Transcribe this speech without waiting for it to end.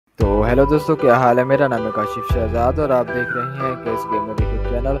Hello दोस्तों, क्या हाल है। मेरा नाम है काशिफ शहजाद और आप देख रहे हैं KSGAMMER यूट्यूब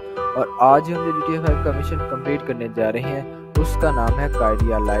चैनल। और आज हम जो GTA 5 का मिशन कंप्लीट करने जा रहे हैं उसका नाम है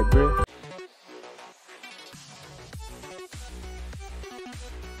काइडा लाइब्रे।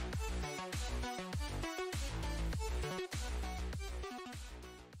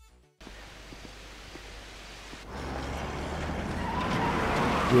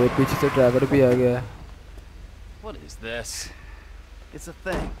 ये पीछे से ट्रेवर भी आ गया है। What is this? It's a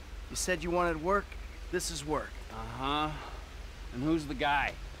thing. You said you wanted work. This is work. And who's the guy?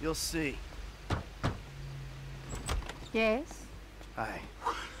 You'll see. Yes? Hi.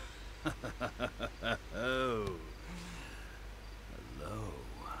 Oh. Hello.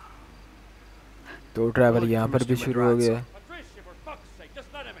 तो ट्रैवल यहाँ पर भी शुरू हो गया है। Patricia, for fuck's sake,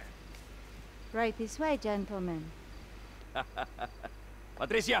 just let him in. Right this way, gentlemen.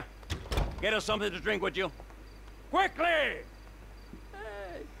 Patricia, get us something to drink, would you? Quickly!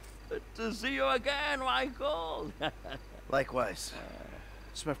 Hey, good to see you again, Michael. Likewise.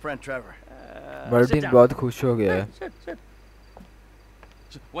 It's my friend Trevor. Martin बहुत खुश हो गया है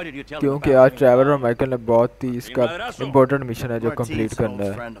What did you tell क्योंकि आज Trevor और Michael ने बहुत ही इसका इम्पोर्टेंट मिशन है जो कंप्लीट करना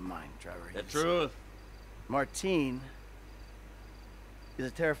है। Friend of mine, Trevor. The truth. Martine is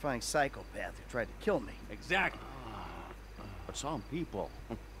a terrifying psychopath who tried to kill me. Exactly. But some people,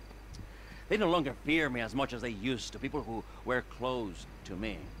 they no longer fear me as much as they used to. People who wear clothes to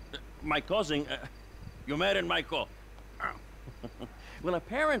me. My cousin, you met in Michael. Well,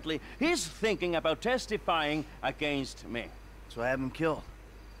 apparently, he's thinking about testifying against me. So I have him killed.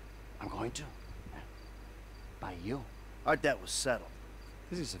 I'm going to. By you. Our debt was settled.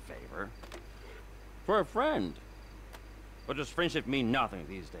 This is a favor. For a friend. But does friendship mean nothing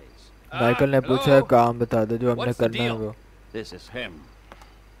these days? Michael ने पूछा है काम बता दो जो हमने करना है वो। This is him.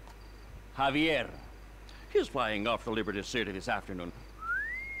 Javier. He's flying off to Liberty City this afternoon.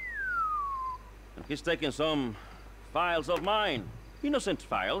 And he's taking some files of mine. Innocent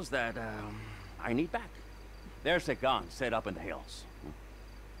files that I need back. There's a gun set up in the hills.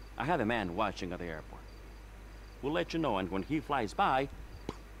 I have a man watching at the airport. We'll let you know, and when he flies by,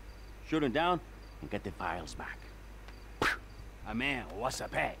 shoot him down and get the files back. A man, what's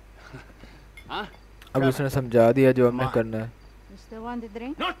a pay? Huh? अब उसने समझा दिया जो हमने करना है। You still want the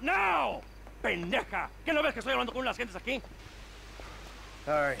drink? Not now! Pendeja! ¿Qué no ves que estoy hablando con las gentes aquí?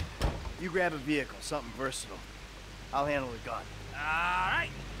 All right. You grab a vehicle, something versatile. I'll handle the gun. All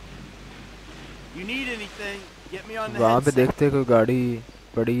right. You need anything, get me on the वहाँ पे headset. देखते कोई गाड़ी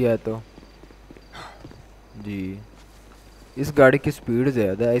पड़ी है तो जी इस गाड़ी की स्पीड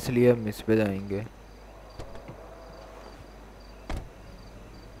ज़्यादा है इसलिए हम इस पे जाएंगे।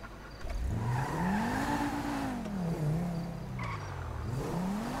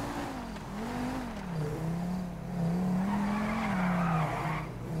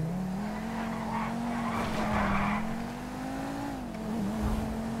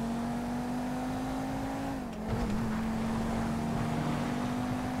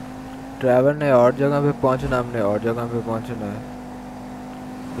 ट्रैवर ने और जगह पे पहुंचना, हमने और जगह पे पहुंचना है,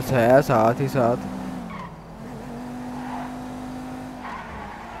 बस है साथ ही साथ।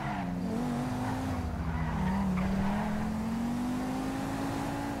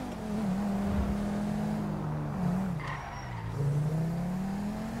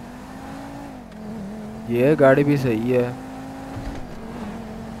 ये गाड़ी भी सही है।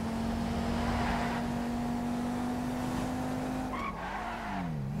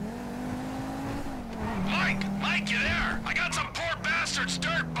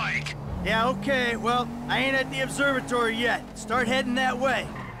 Yeah, okay. Well, I ain't at the observatory yet. Start heading that way.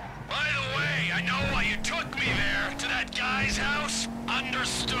 By the way, I know why you took me there, to that guy's house.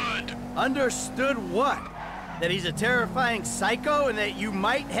 Understood. Understood what? That he's a terrifying psycho and that you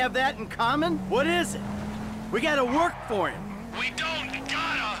might have that in common? What is it? We gotta work for him. We don't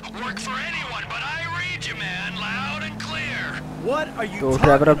gotta work for anyone, but I read you, man, loud and clear. What are you तो talking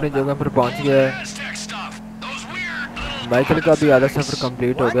Trevor अपनी about? जगह पर पहुंच गया है। Aztec stuff. Those weird little Michael का भी आधा सफर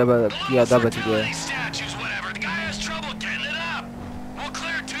कंप्लीट हो गया, बाकी आधा बच गया है। statues, whatever. The guy has trouble getting it up. We'll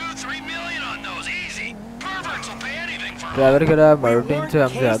clear 2-3 million on those, easy. Perverts will pay anything for Trevor कह रहा है मार्टिन से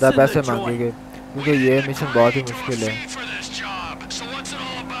हम ज़्यादा पैसे मांगेंगे क्योंकि ये मिशन बहुत ही मुश्किल है। for this job. So what's it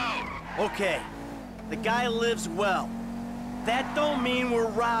all about? Okay, the guy lives well. That don't mean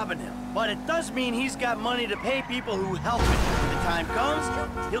we're robbing him, but it does mean he's got money to pay people who help him. When the time comes,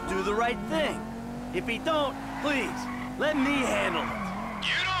 he'll do the right thing. If he don't, please, let me handle it.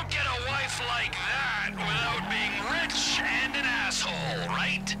 You don't get a wife like that without being rich and an asshole,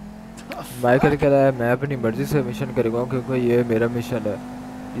 right? Michael कह रहा है मैं अपनी मर्जी से mission करूँगा क्योंकि ये मेरा मिशन है,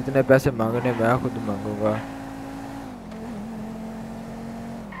 जितने पैसे मांगने मैं खुद मांगूंगा।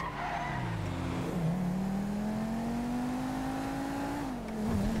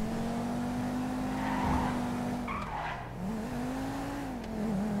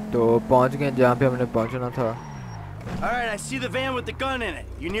 तो पहुंच गए जहाँ पे हमने पहुंचना था। All right, I see the van with the gun in it.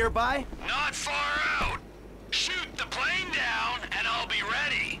 You nearby? Not far out. Shoot the plane down, and I'll be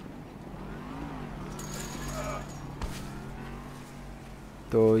ready.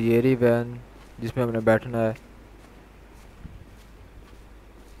 तो ये रही वैन जिसमें हमने बैठना है।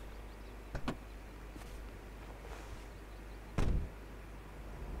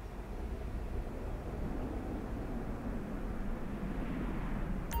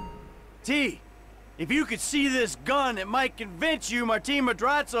 T, if you could see this gun, it might convince you Martin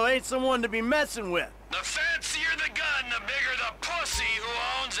Madrazo ain't someone to be messing with. The fancier the gun, the bigger the pussy who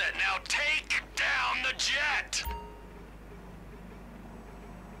owns it. Now take down the jet.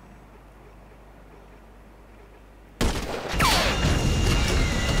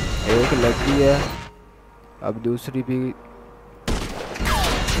 एक लगी है, अब दूसरी भी,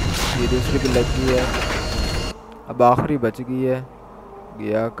 ये दूसरी भी लगी है, अब आखिरी बच गई है।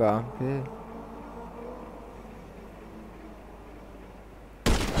 गया काम पे।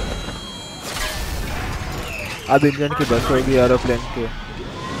 अब इंजन की बस होगी एरोप्लेन के।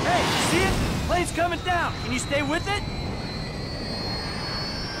 Hey, see it? Plane's coming down. Can you stay with it?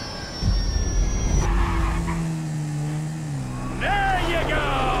 There you go.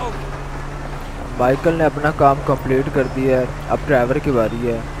 Michael ने अपना काम कंप्लीट कर दिया है, अब ट्रेवर की बारी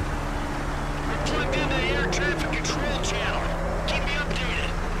है। Plugged into the air traffic control channel. Keep me updated.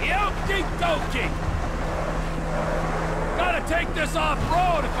 Okie dokie. Gotta take this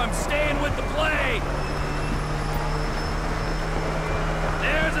off-road if I'm staying with the play.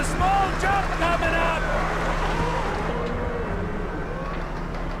 There's a small jump coming up.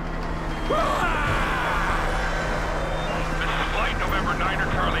 This is Flight November 9er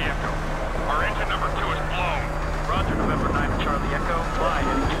Charlie Echo. Our engine number 2 is blown. Roger, November 9 Charlie Echo. Fly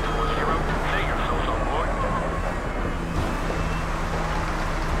heading 240. Say your souls on board.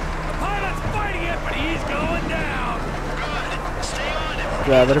 The pilot's fighting it, but he's going down. Good. Stay on it.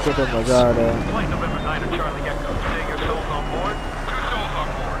 Driver को तो मजा आ रहा है। Flight November 9 Charlie Echo. Say your souls on board. 2 souls on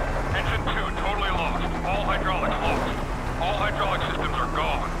board. Engine 2 totally lost. All hydraulics lost. All hydraulic systems are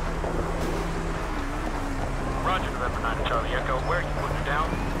gone. Roger, November 9 Charlie Echo. Where are you putting it down?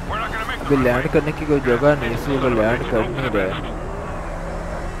 We're not gonna make the अभी runway. Land करने की कोई जगह नहीं, इसलिए वो land कर नहीं रहा है।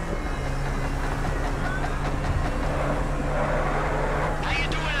 How you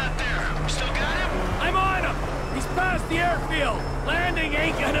doing out there? Still got him? I'm on him. He's past the airfield. Landing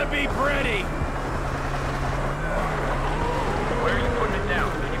ain't gonna be pretty. Where are you putting it down?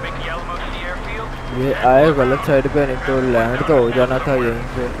 Did you make the Alamo Sea airfield? ये आए गलत side पे, नहीं तो land तो हो जाना था यहीं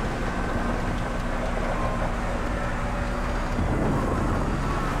पे।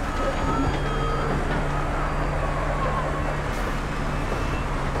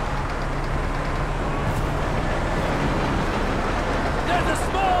 There's a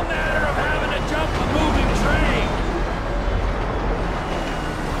small matter of having to jump a moving train.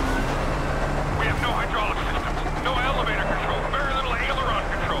 We have no hydraulic systems, no elevator control, very little aileron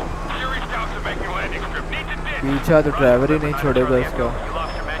control. Series doubts of making landing strip. Need to dig. पीछा तो driver ही नहीं छोड़ेगा इसका, You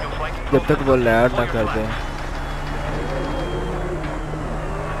lost your manual flight control. जब तक वो land ना कर दे।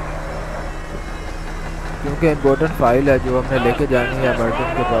 क्योंकि इम्पोर्टेंट फाइल है जो हमने लेके जानी है मर्टिन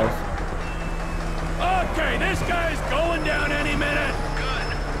के पास। Okay, this guy's going down any minute. Good.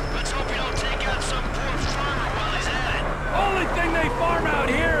 Let's hope you don't take out some poor farmer while he's at it. Only thing they farm out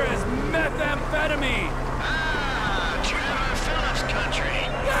here is methamphetamine. Ah, Trevor Phillips country.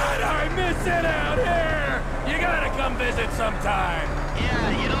 God, I miss it out here. You gotta come visit sometime. Yeah,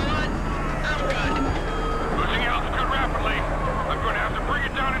 you know what? I'm good. Losing altitude rapidly. I'm going to have to bring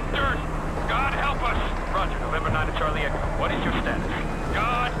it down in dirt. God help us. Roger, November 9 Charlie Echo. What is your status?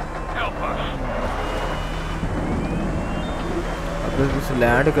 God help us. अब बस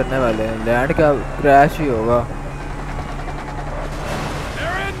land करने वाले हैं, land का crash ही होगा।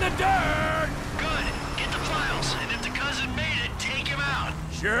 They're in the dirt. Good. Get the files, and if the cousin made it, take him out.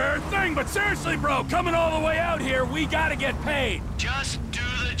 Sure thing, but seriously, bro, coming all the way out here, we gotta get paid. Just do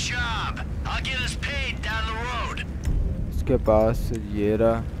the job. I'll get us paid down the road. इसके पास ये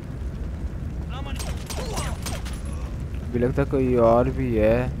रहा, भी लगता कोई और भी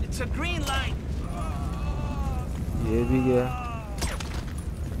है। It's a green light. ये भी गया।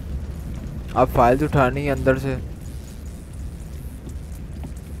 अब फाइल्स उठानी है अंदर से।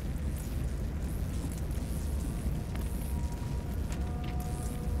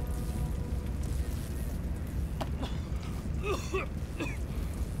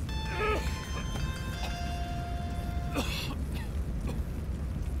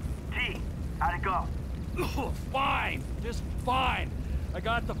 T, how'd it go? Fine, just fine. I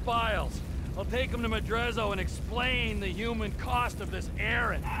got the files. I'll take him to Madrazo and explain the human cost of this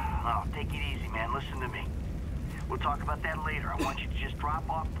errand. Oh, take it easy, man. Listen to me. We'll talk about that later. I want you to just drop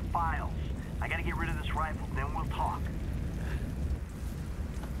off the files. I gotta get rid of this rifle, then we'll talk.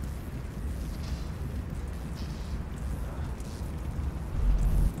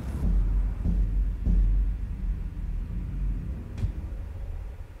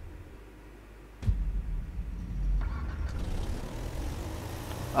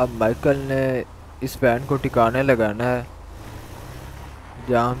 अब Michael ने इस van को ठिकाने लगाना है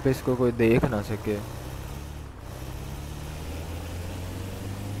जहाँ पे इसको कोई देख ना सके।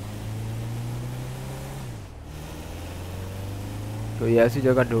 कोई ऐसी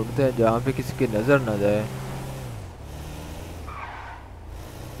जगह ढूंढते हैं जहाँ पे किसी की नज़र ना जाए।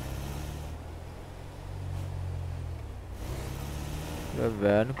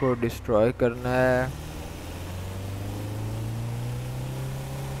 वैन को डिस्ट्रॉय करना है।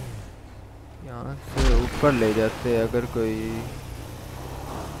 यहाँ से ऊपर ले जाते हैं अगर कोई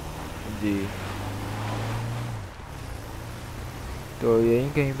जी, तो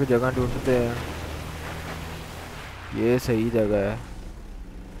यहीं कहीं पे जगह ढूंढते हैं। ये सही जगह है।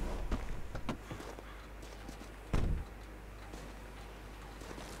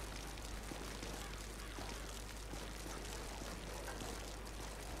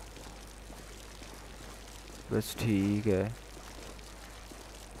 बस ठीक है।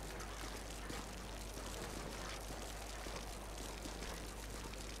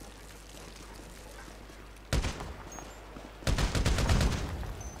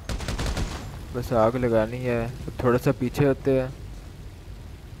 बस आग लगानी है। थोड़ा सा पीछे होते हैं।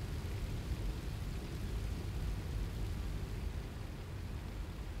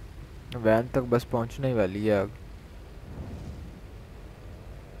 वैन तक बस पहुंचने ही वाली है आग।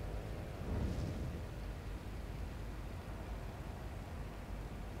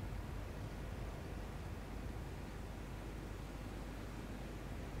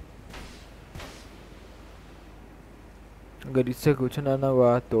 अगर इससे कुछ ना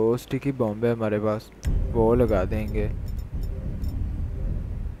हुआ तो स्टिकी बॉम्ब है हमारे पास, वो लगा देंगे।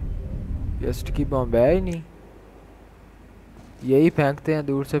 ये स्टिकी बॉम्ब है ही नहीं, यही फेंकते हैं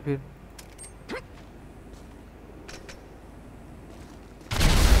दूर से। फिर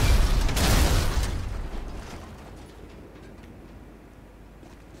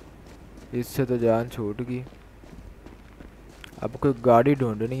इससे तो जान छूट गई। अब कोई गाड़ी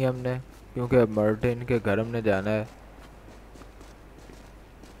ढूंढनी है हमने, क्योंकि अब मार्टिन के घर हमने जाना है।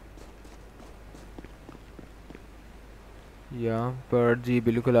 यहाँ पर जी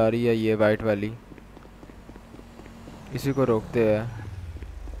बिल्कुल आ रही है ये वाइट वाली, इसी को रोकते हैं।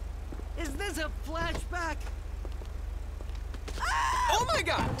 Is this a flashback? Oh my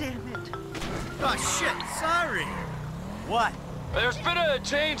god! Damn it. Oh shit, sorry. What? There's been a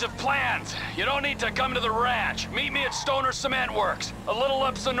change of plans. You don't need to come to the ranch. Meet me at Stoner Cement Works, a little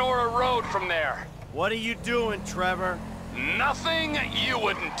up Sonora Road from there. What are you doing, Trevor? Nothing you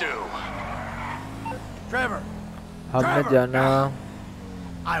wouldn't do. Trevor. हमने जाना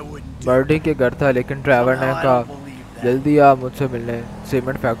I wouldn't do. Birdie के घर था, लेकिन Trevor ने Somehow I कहा don't believe that. जल्दी आ मुझसे मिलने,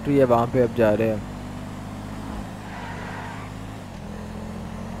 सीमेंट फैक्ट्री है वहाँ पे अब जा रहे हैं।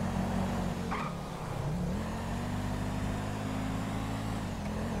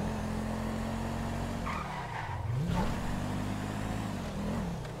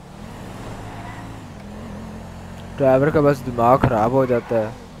 ड्राइवर का बस दिमाग ख़राब हो जाता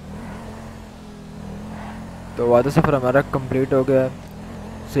है। तो आधा सफ़र हमारा कंप्लीट हो गया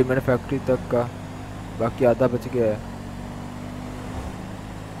सीमेंट फैक्ट्री तक का, बाकी आधा बच गया है।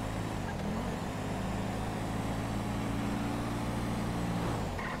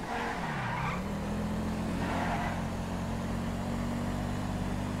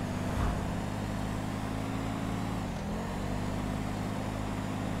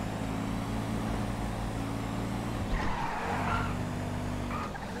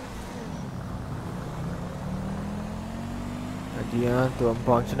 जी हाँ, तो हम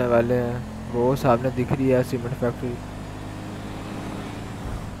पहुंचने वाले हैं। वो सामने दिख रही है cement factory.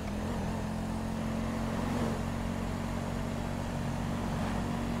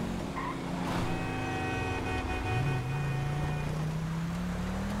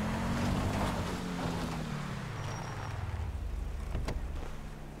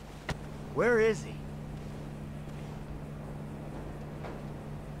 Where is he?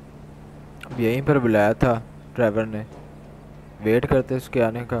 अब यहीं पर बुलाया था ड्राइवर ने, वेट करते उसके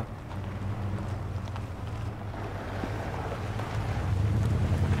आने का।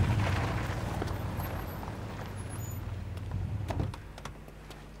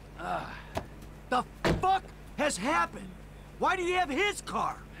 The fuck has happened? Why do you have his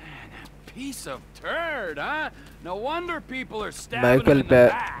car? piece of turd, huh? No wonder people are stabbing him Michael in the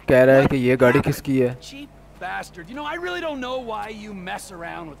back. कह रहा है कि ये गाड़ी किसकी है? Cheap bastard. You know, I really don't know why you mess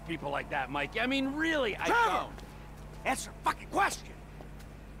around with people like that, Mike. I mean, really, I don't. Answer a fucking question.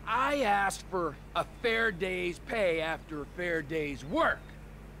 I asked for a fair day's pay after a fair day's work.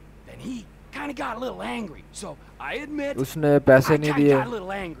 Then he kind of got a little angry. So I admit, उसने पैसे I नहीं kind of दिए, got a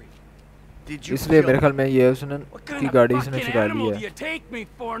little angry. Did you इसलिए kill मेरे him? ख्याल में ये उसने What की kind of गाड़ी इसने fucking चुरा ली animal do है। you take me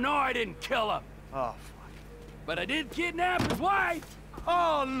for? No, I didn't kill him. Oh, fuck. But I did kidnap his wife.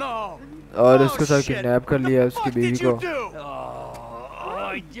 Oh, no. और Oh, उसके साथ shit. किडनैप कर What लिया the उसकी fuck बीवी did you को। do? Oh,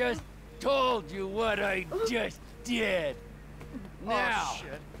 I just told you what I just did. Now, Oh,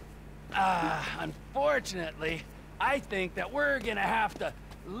 shit. unfortunately, I think that we're gonna have to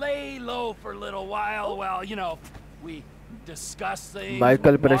lay low for a little while you know, we discuss things.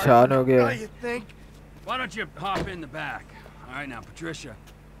 Michael with परेशान हो Martin. गया। Oh, you think? Why don't you hop in the back? All right, now, Patricia,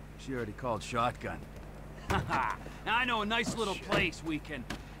 she already called shotgun. Now, I know a nice little place we can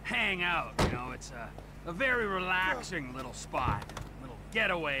hang out, you know, it's a very relaxing little spot. A little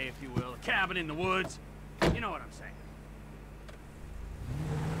getaway, if you will, a cabin in the woods. You know what I'm saying.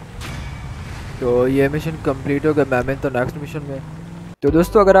 तो ये mission complete हो गया। मैं मिलता हूं next mission में। तो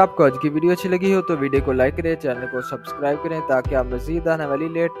दोस्तों, अगर आपको आज की वीडियो अच्छी लगी हो तो वीडियो को लाइक करें, चैनल को सब्सक्राइब करें ताकि आप मज़ीद आने वाली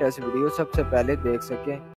लेटेस्ट वीडियो सबसे पहले देख सकें।